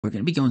We're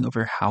going to be going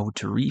over how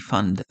to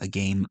refund a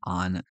game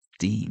on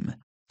Steam.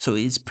 So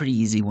it's pretty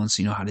easy once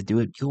you know how to do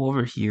it. Go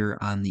over here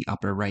on the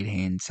upper right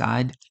hand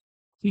side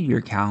to your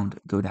account,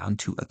 go down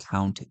to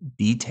account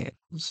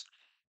details.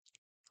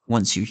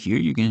 Once you're here,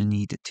 you're going to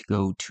need to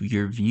go to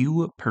your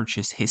view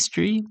purchase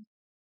history.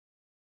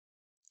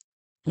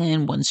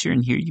 And once you're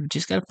in here, you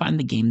just got to find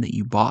the game that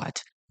you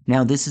bought.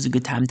 Now, this is a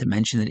good time to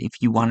mention that if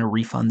you want a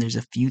refund, there's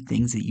a few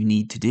things that you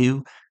need to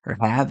do or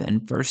have.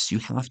 And first, you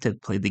have to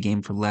play the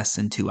game for less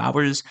than 2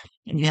 hours,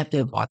 and you have to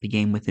have bought the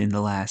game within the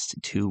last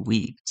 2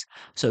 weeks.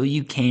 So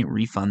you can't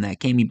refund that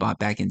game you bought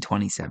back in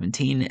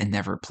 2017 and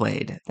never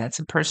played. That's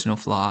a personal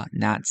flaw,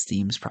 not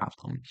Steam's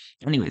problem.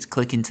 Anyways,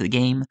 click into the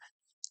game,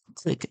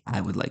 click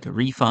I would like a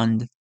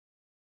refund.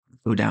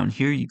 Go down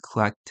here, you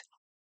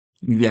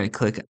gotta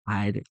click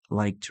I'd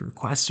like to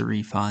request a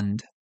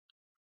refund.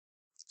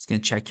 It's going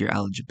to check your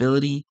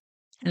eligibility.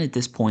 And at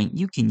this point,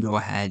 you can go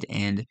ahead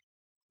and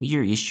put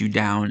your issue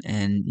down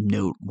and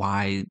note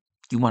why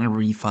you want to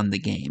refund the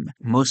game.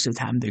 Most of the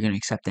time, they're going to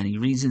accept any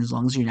reason as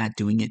long as you're not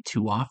doing it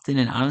too often.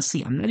 And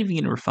honestly, I'm not even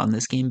going to refund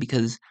this game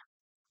because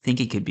I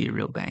think it could be a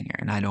real banger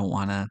and I don't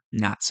want to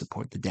not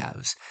support the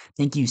devs.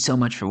 Thank you so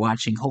much for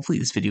watching. Hopefully,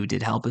 this video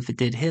did help. If it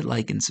did, hit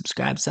like and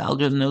subscribe so the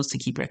algorithm knows to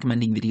keep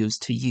recommending videos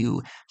to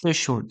you. They're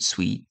short,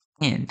 sweet,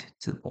 and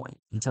to the point.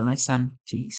 Until next time, peace.